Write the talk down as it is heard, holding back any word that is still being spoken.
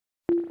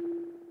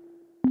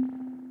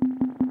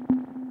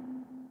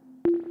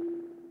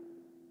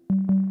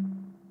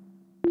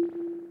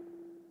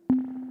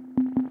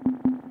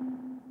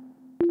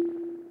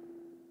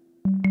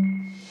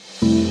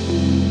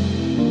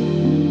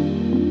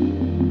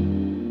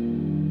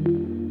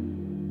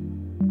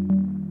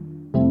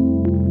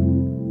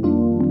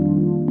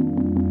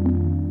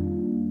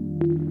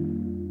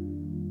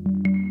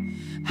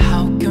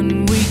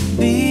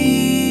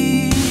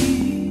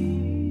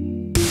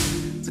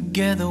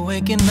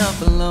waking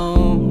up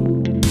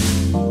alone.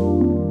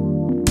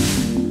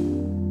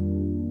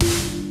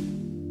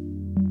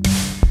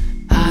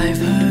 I've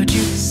heard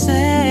you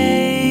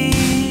say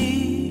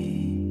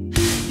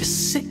you're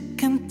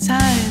sick and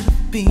tired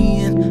of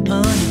being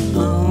on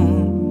your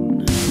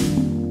own.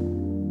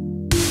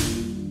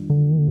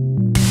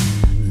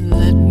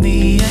 Let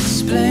me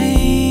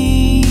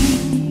explain.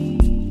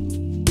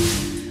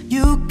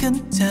 You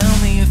can tell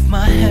me if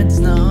my head's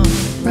not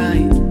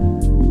right.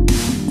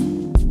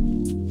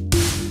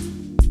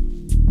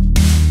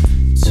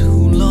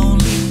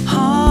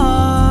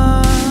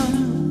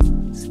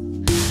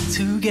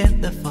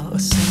 Together for a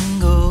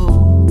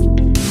single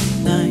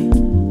night.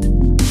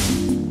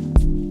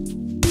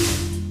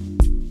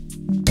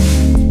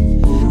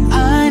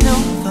 I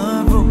know the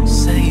rules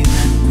say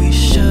that we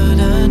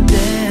shouldn't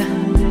dare.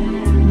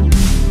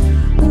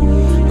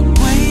 The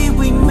way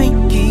we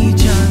make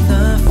each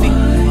other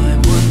feel, why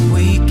would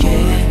we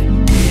care?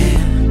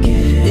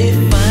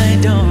 If I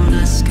don't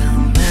ask,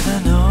 I'll never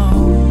know.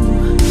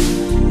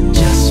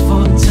 Just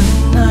for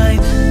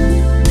tonight,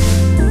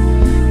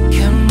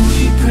 can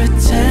we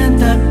pretend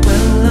that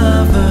we're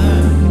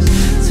lovers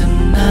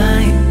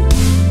tonight?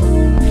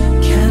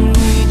 Can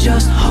we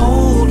just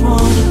hold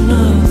one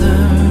another?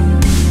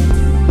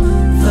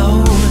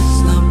 Though it's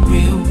not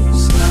real,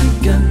 it's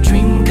like a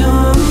dream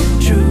come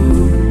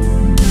true.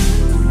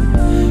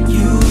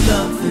 You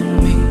loving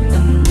me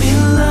and me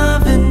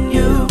loving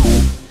you,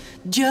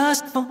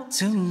 just for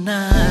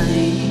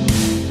tonight.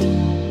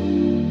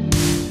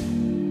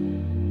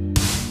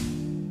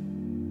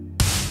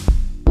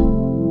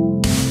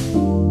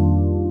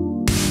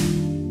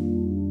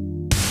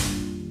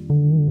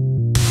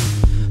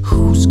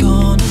 Who's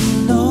gonna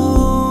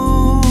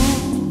know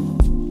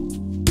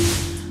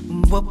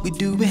what we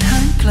do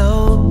behind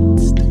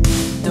closed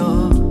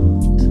doors?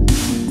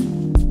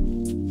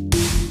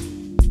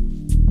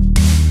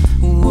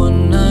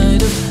 One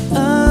night of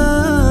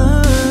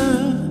us,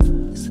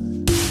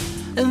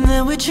 and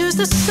then we choose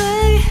to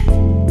say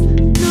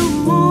no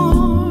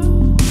more.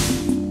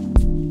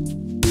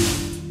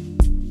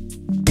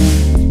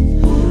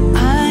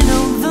 I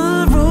know the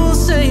rules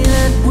say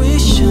that we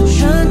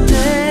shouldn't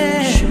dare.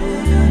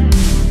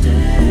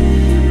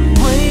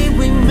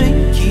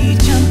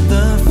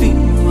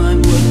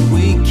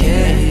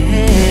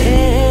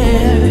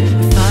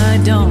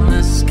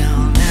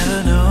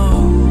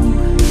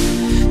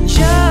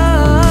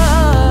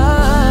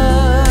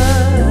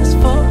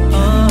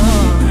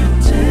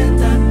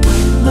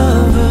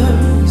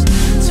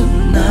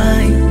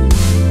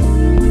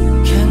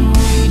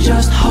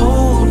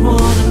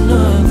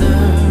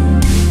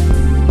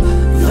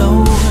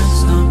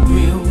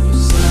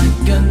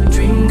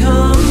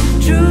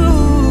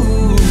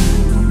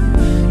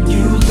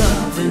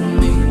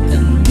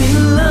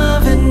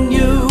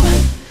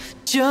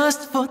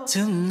 Just for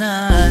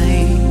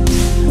tonight,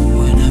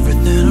 when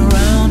everything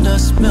around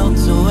us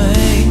melts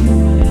away.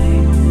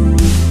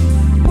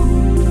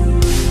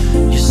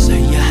 You say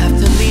you have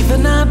to leave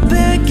and I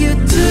beg you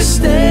to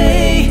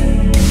stay.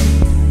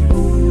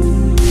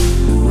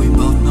 We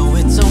both know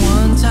it's a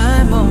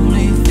one-time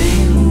only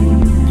thing,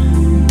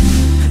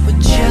 but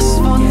just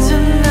for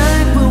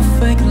tonight we'll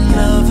fake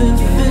love if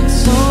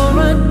it's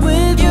alright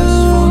with you.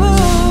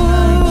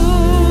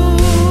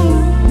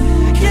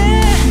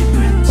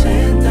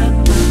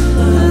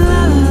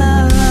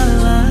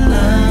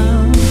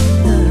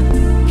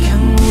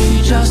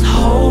 Just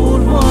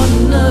hold one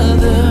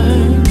another,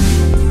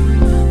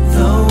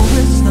 though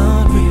it's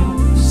not real,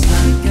 it's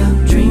like a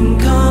dream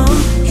come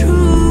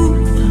true.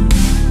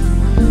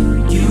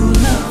 You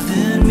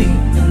loving me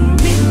and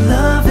me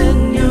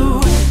loving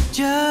you,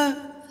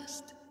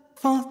 just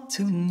for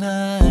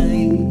tonight.